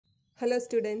Hello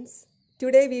students,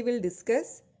 today we will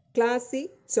discuss Class C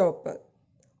chopper,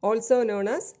 also known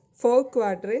as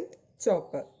 4-quadrant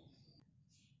chopper.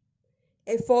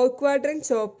 A 4-quadrant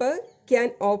chopper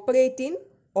can operate in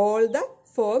all the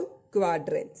 4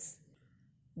 quadrants.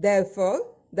 Therefore,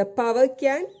 the power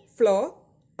can flow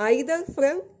either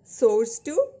from source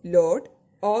to load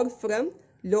or from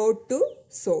load to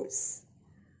source.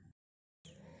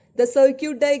 The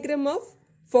circuit diagram of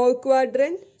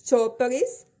 4-quadrant chopper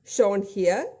is shown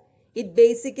here. It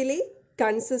basically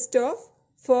consists of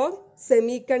 4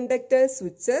 semiconductor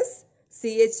switches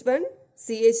CH1,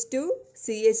 CH2,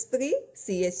 CH3,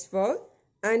 CH4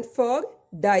 and 4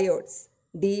 diodes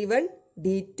D1,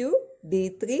 D2,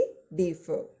 D3,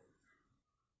 D4.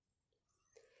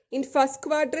 In first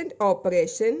quadrant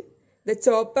operation, the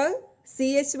chopper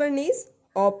CH1 is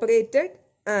operated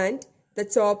and the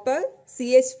chopper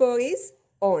CH4 is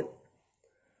on.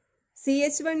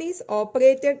 CH1 is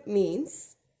operated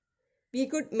means we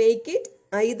could make it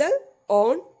either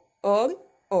on or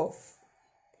off.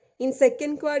 In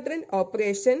second quadrant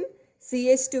operation,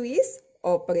 CH2 is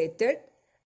operated.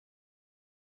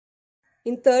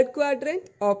 In third quadrant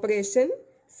operation,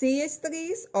 CH3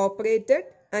 is operated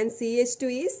and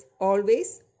CH2 is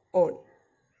always on.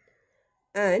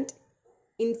 And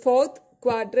in fourth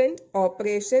quadrant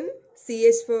operation,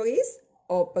 CH4 is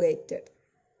operated.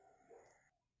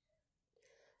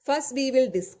 First we will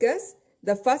discuss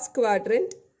the first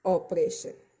quadrant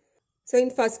operation. So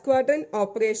in first quadrant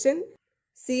operation,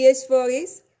 CH4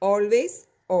 is always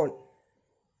on.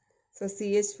 So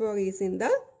CH4 is in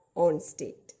the on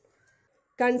state.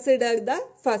 Consider the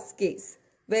first case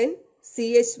when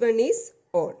CH1 is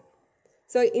on.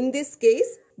 So in this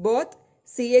case, both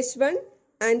CH1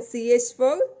 and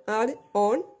CH4 are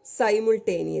on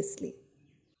simultaneously.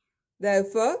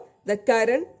 Therefore, the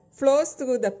current flows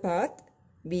through the path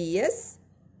Vs,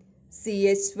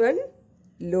 CH1,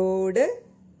 load,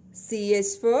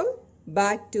 CH4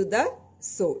 back to the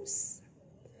source.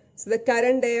 So the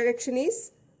current direction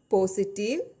is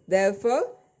positive.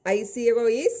 Therefore,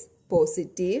 I0 is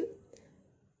positive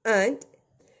and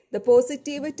the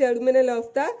positive terminal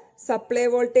of the supply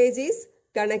voltage is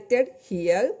connected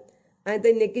here and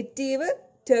the negative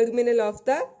terminal of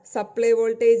the supply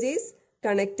voltage is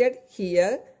connected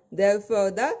here.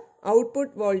 Therefore, the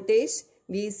output voltage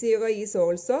V0 is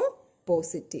also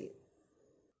positive.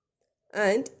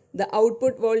 And the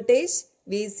output voltage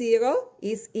V0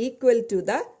 is equal to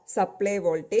the supply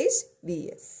voltage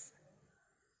Vs.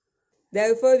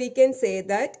 Therefore, we can say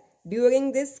that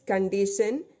during this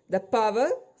condition, the power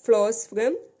flows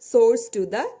from source to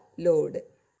the load.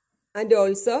 And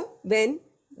also, when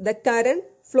the current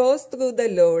flows through the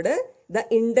load, the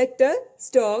inductor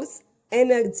stores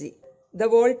energy. The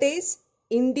voltage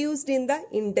induced in the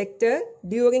inductor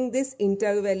during this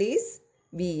interval is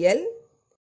VL.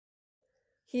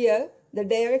 Here, the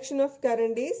direction of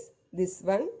current is this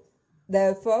one.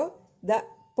 Therefore, the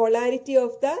polarity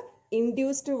of the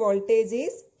induced voltage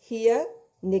is here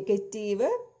negative,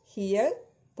 here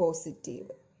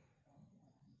positive.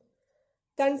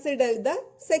 Consider the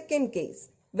second case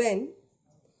when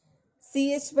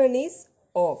CH1 is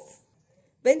off.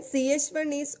 When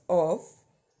CH1 is off,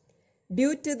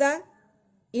 due to the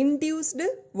induced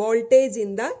voltage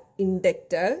in the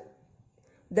inductor,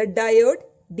 the diode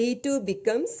D2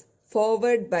 becomes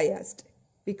forward biased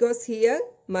because here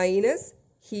minus,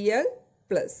 here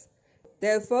plus.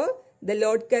 Therefore, the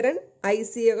load current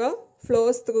I0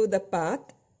 flows through the path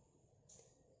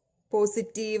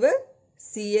positive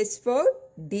CH4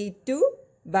 D2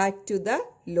 back to the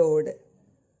load.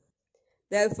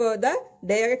 Therefore, the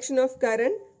direction of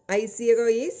current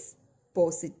I0 is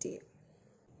positive.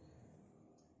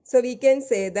 So we can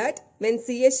say that when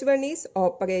CH1 is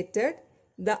operated,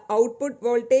 the output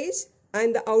voltage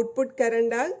and the output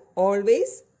current are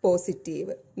always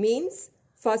positive, means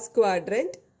first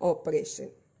quadrant operation.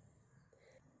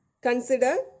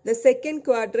 Consider the second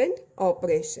quadrant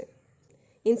operation.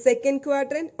 In second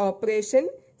quadrant operation,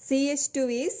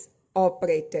 CH2 is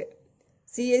operated.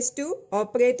 CH2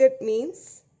 operated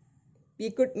means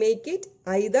we could make it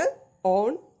either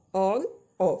on or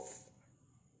off.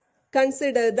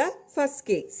 Consider the first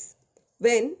case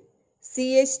when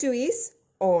CH2 is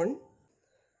on.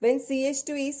 When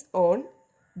CH2 is on,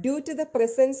 due to the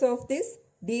presence of this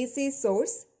DC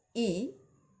source E,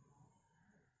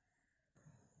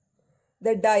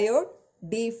 the diode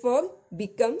D4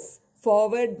 becomes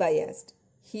forward biased.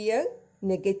 Here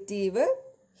negative,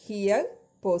 here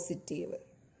positive.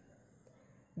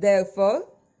 Therefore,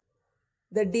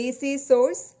 the DC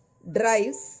source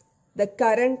drives the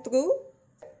current through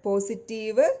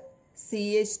positive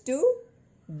CH2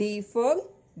 D4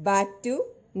 back to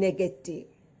negative.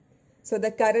 So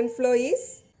the current flow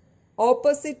is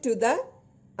opposite to the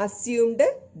assumed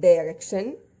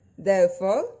direction.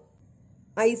 Therefore,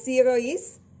 I0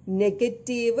 is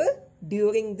negative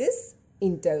during this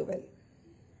interval.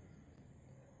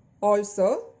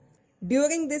 Also,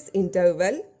 during this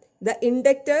interval, the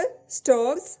inductor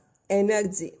stores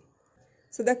energy.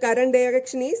 So the current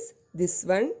direction is this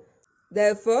one.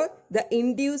 Therefore, the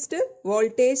induced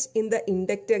voltage in the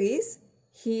inductor is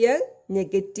here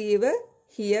negative,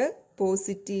 here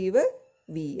positive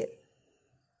VL.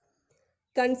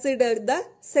 Consider the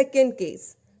second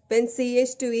case when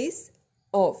CH2 is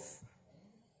off.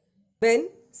 When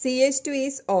CH2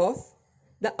 is off,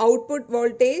 the output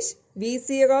voltage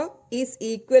V0 is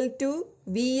equal to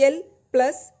VL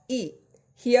plus E.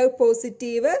 Here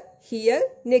positive, here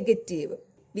negative,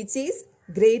 which is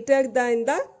greater than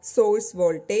the source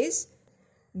voltage.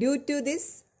 Due to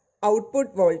this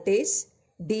output voltage,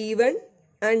 D1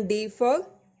 and D4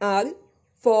 are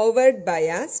forward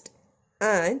biased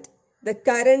and the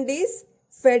current is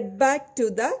fed back to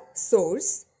the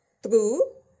source through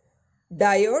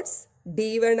diodes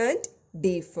D1 and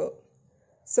D4.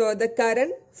 So the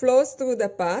current flows through the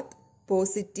path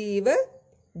positive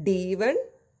D1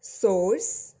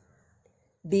 source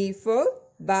D4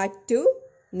 back to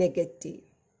negative.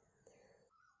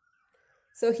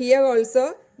 So here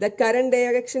also the current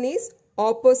direction is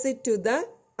opposite to the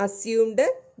assumed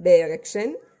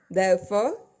direction.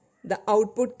 Therefore, the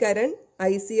output current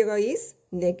I0 is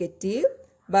negative,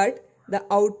 but the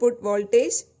output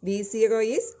voltage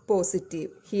V0 is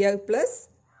positive. Here plus,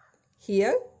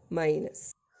 here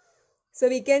minus. So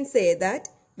we can say that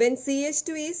when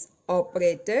CH2 is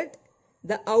operated,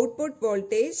 the output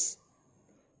voltage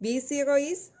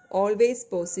V0 is always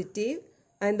positive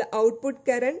and the output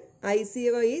current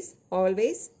I0 is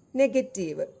always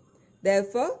negative.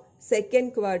 Therefore,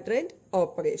 second quadrant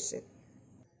operation.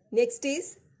 Next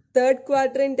is third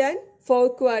quadrant and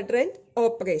fourth quadrant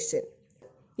operation.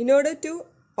 In order to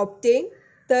obtain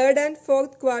third and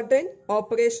fourth quadrant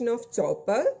operation of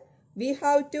chopper, we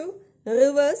have to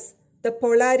reverse the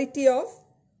polarity of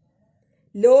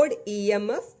load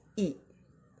EMF E.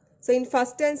 So in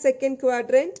first and second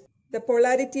quadrant, the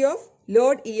polarity of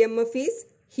load EMF is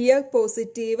here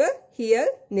positive, here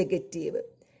negative.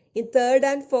 In third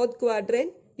and fourth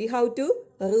quadrant, we have to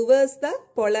reverse the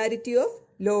polarity of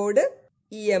load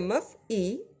EMF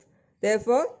E.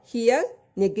 Therefore, here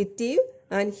negative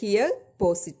and here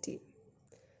positive.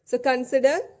 So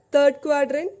consider third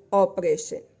quadrant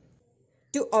operation.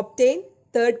 To obtain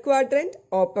third quadrant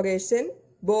operation,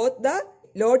 both the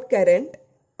load current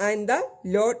and the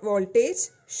load voltage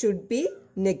should be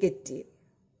negative.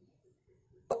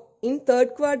 In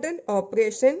third quadrant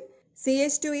operation,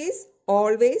 CH2 is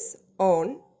always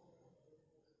on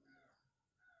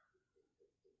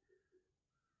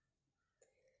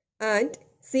and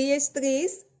CH3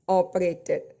 is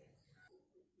operated.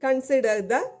 Consider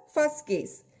the first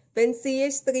case when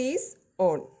CH3 is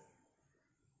on.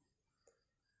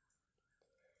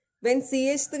 When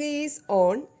CH3 is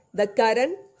on, the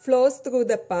current flows through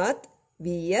the path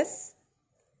Vs,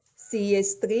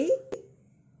 CH3,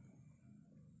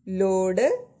 load,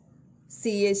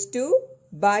 CH2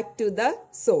 back to the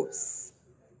source.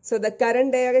 So the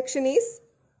current direction is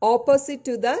opposite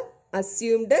to the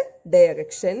assumed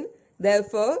direction.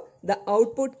 Therefore, the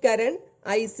output current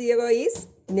I0 is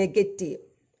negative.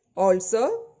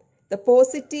 Also, the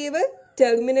positive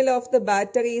terminal of the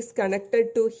battery is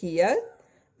connected to here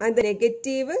and the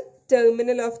negative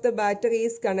terminal of the battery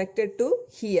is connected to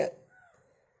here.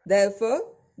 Therefore,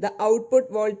 the output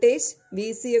voltage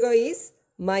V0 is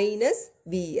minus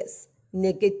Vs,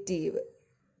 negative.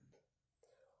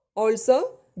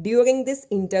 Also, during this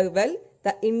interval,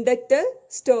 the inductor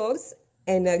stores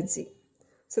energy.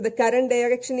 So the current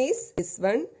direction is this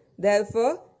one.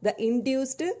 Therefore, the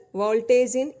induced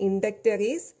voltage in inductor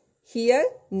is here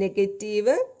negative,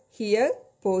 here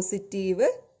positive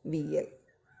VL.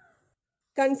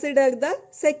 Consider the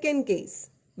second case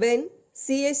when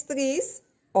CH3 is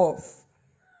off.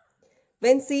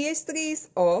 When CH3 is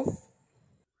off,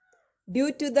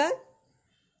 due to the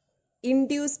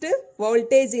induced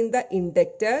voltage in the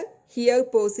inductor, here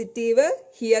positive,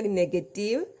 here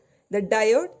negative, the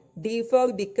diode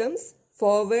D4 becomes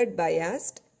forward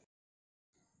biased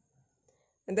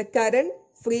and the current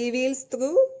freewheels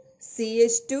through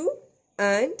CH2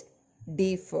 and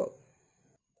D4.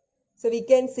 So we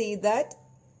can see that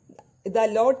the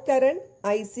load current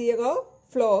I0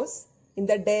 flows in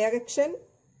the direction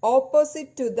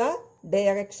opposite to the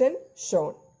direction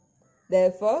shown.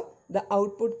 Therefore, the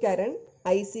output current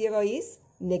I0 is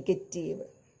negative.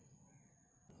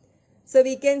 So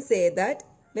we can say that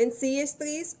when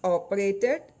CH3 is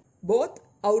operated, both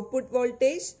output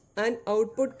voltage and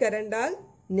output current are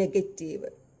negative.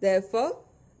 Therefore,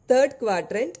 third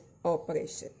quadrant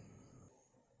operation.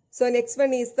 So next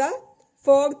one is the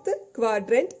fourth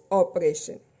quadrant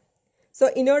operation. So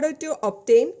in order to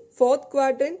obtain fourth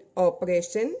quadrant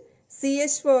operation,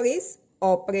 CH4 is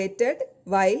operated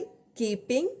while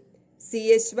keeping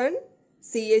CH1,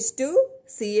 CH2,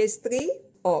 CH3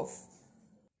 off.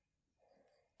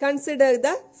 Consider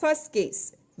the first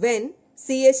case when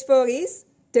CH4 is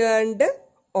turned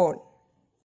on.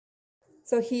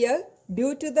 So here,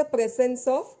 due to the presence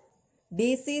of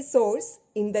DC source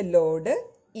in the load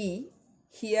E,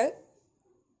 here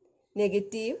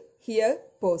negative, here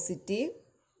positive,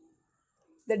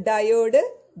 the diode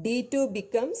D2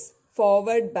 becomes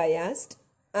forward biased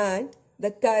and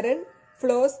the current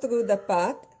flows through the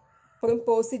path from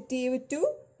positive to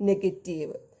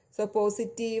negative. So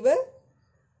positive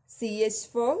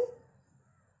CH4,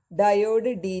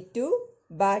 diode D2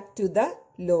 back to the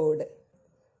load.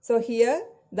 So here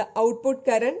the output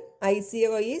current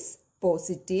I0 is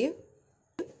positive,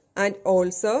 and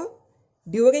also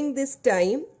during this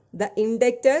time the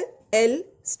inductor L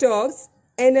stores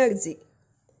energy.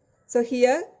 So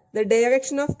here the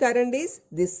direction of current is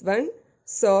this one.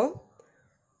 So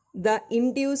the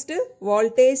induced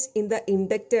voltage in the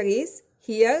inductor is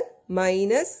here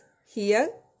minus, here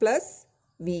plus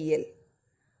VL.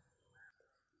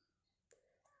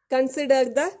 Consider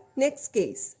the next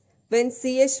case when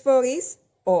CH4 is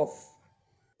off.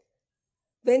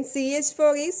 When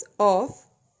CH4 is off,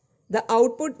 the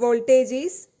output voltage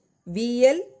is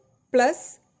VL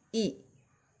plus E.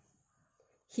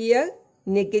 Here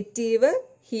negative,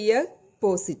 here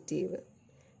positive,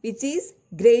 which is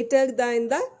greater than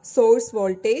the source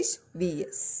voltage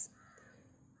Vs.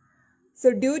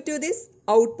 So due to this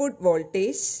output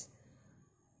voltage,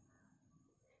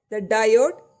 the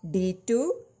diode D2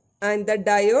 and the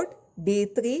diode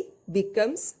D3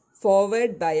 becomes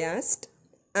forward biased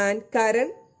and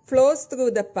current flows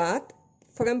through the path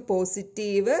from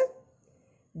positive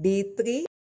D3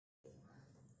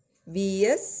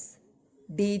 Vs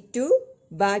D2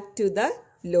 back to the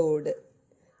load.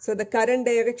 So the current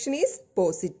direction is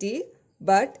positive,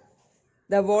 but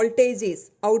the voltage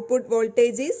is, output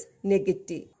voltage is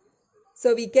negative.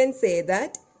 So we can say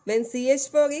that when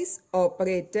CH4 is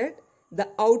operated, the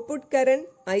output current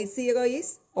I0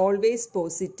 is always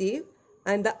positive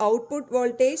and the output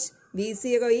voltage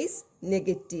V0 is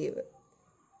negative.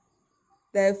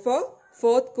 Therefore,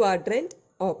 fourth quadrant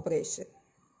operation.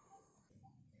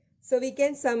 So we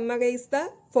can summarize the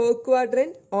fourth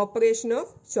quadrant operation of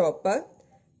chopper.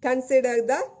 Consider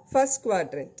the first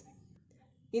quadrant.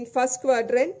 In first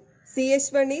quadrant,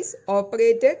 CH1 is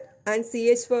operated and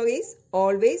CH4 is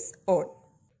always on.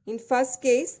 In first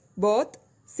case, both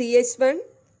CH1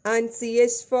 and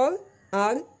CH4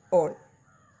 are on.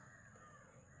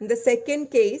 In the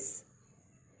second case,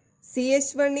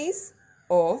 CH1 is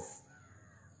off,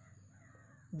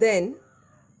 then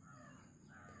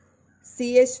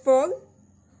CH4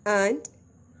 and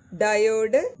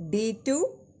diode D2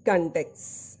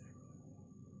 conducts.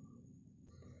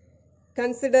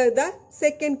 Consider the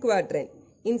second quadrant.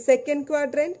 In second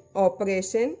quadrant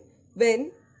operation,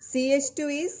 when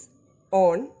CH2 is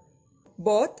on,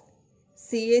 both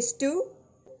CH2,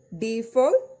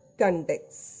 D4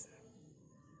 conducts.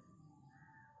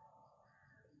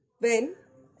 When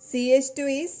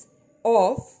CH2 is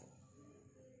off,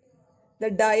 the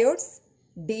diodes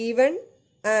D1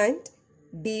 and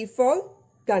D4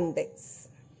 conducts.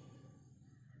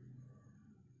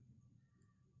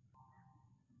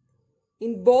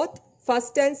 In both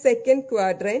first and second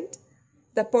quadrant,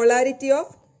 the polarity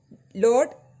of load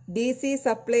DC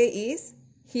supply is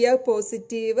here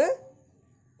positive,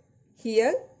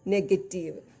 here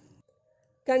negative.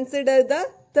 Consider the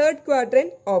third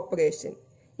quadrant operation.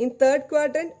 In third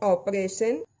quadrant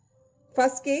operation,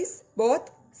 first case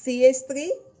both CH3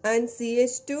 and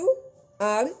CH2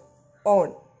 are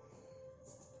on.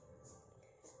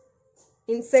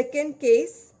 In second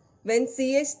case, when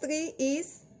CH3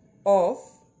 is off,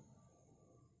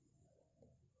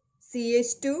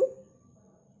 CH2,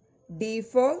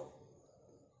 D4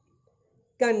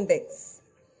 conducts.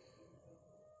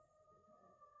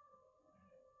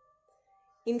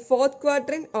 In fourth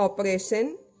quadrant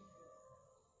operation,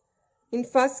 in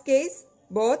first case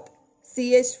both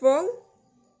CH4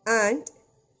 and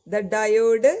the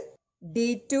diode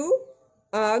D2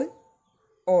 are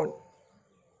on.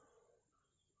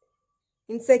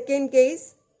 In second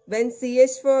case, when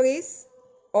CH4 is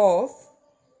off,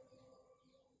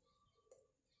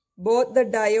 both the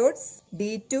diodes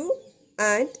D2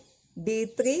 and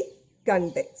D3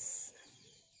 condense.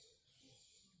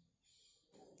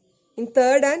 In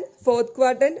third and fourth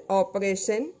quadrant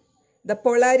operation, the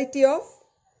polarity of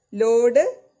load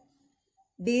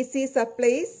DC supply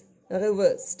is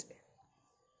reversed.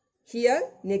 Here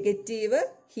negative,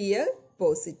 here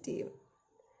positive.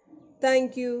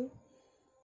 Thank you.